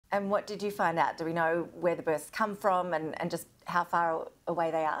And what did you find out? Do we know where the bursts come from and just how far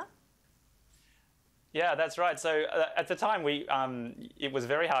away they are? Yeah, that's right. So at the time, it was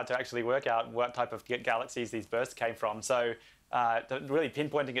very hard to actually work out what type of galaxies these bursts came from. So really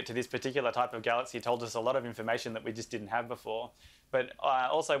pinpointing it to this particular type of galaxy told us a lot of information that we just didn't have before. But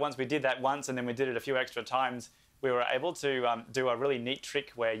also, once we did that once and then we did it a few extra times, we were able to do a really neat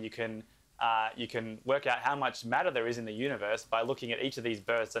trick where you can work out how much matter there is in the universe by looking at each of these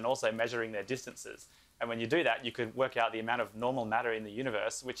bursts and also measuring their distances. And when you do that, you can work out the amount of normal matter in the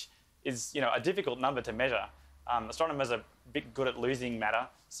universe, which is a difficult number to measure. Astronomers are a bit good at losing matter,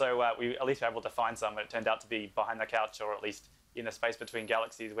 so we at least were able to find some, and it turned out to be behind the couch, or at least in the space between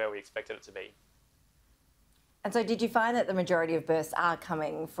galaxies where we expected it to be. And so did you find that the majority of bursts are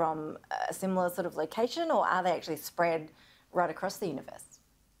coming from a similar sort of location, or are they actually spread right across the universe?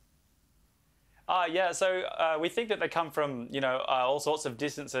 Yeah, so we think that they come from, all sorts of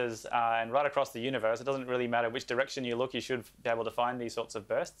distances and right across the universe. It doesn't really matter which direction you look, you should be able to find these sorts of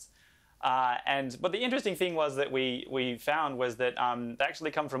bursts. But the interesting thing was that we found was that they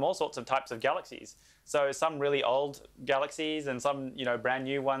actually come from all sorts of types of galaxies. So some really old galaxies and some, brand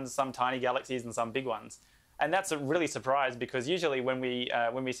new ones, some tiny galaxies and some big ones. And that's a really surprise, because usually when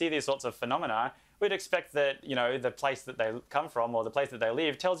we see these sorts of phenomena, we'd expect that, the place that they come from or the place that they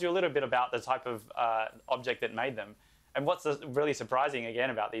live tells you a little bit about the type of object that made them. And what's really surprising, again,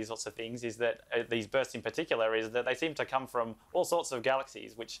 about these sorts of things is that these bursts in particular is that they seem to come from all sorts of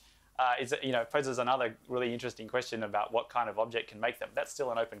galaxies, which poses another really interesting question about what kind of object can make them. That's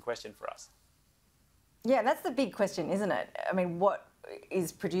still an open question for us. Yeah, that's the big question, isn't it? I mean, what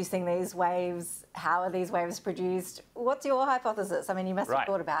is producing these waves? How are these waves produced? What's your hypothesis? I mean, you must have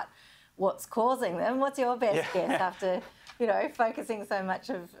thought about what's causing them. What's your best guess after, focusing so much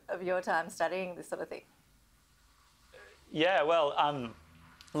of your time studying this sort of thing? Yeah, well,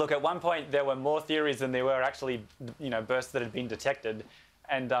 look, at one point there were more theories than there were actually, bursts that had been detected.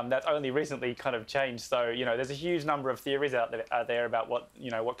 And that's only recently kind of changed. So, there's a huge number of theories out there about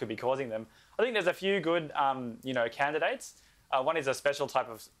what could be causing them. I think there's a few good, candidates. One is a special type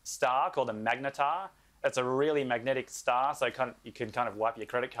of star called a magnetar. It's a really magnetic star, so you can kind of wipe your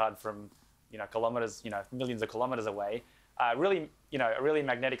credit card from, kilometers, millions of kilometers away. A really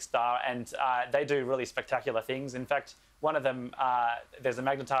magnetic star, and they do really spectacular things. In fact, one of them, there's a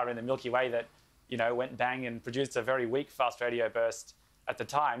magnetar in the Milky Way that, went bang and produced a very weak fast radio burst at the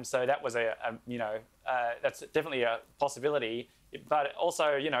time. So that was that's definitely a possibility. But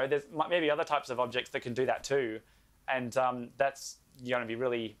also, there's maybe other types of objects that can do that too. And that's going to be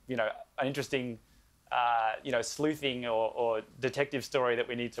really, an interesting, sleuthing or detective story that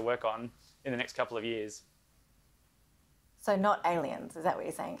we need to work on in the next couple of years. So not aliens, is that what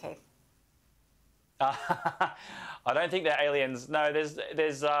you're saying, Keith? I don't think they're aliens. No, there's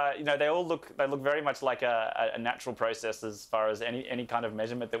they look very much like a natural process as far as any kind of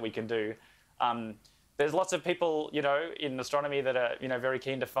measurement that we can do. There's lots of people, in astronomy that are, very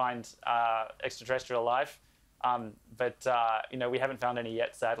keen to find extraterrestrial life. But we haven't found any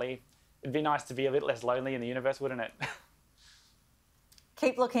yet, sadly. It'd be nice to be a bit less lonely in the universe, wouldn't it?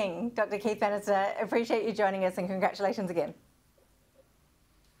 Keep looking. Dr. Keith Bannister, appreciate you joining us, and congratulations again.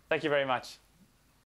 Thank you very much.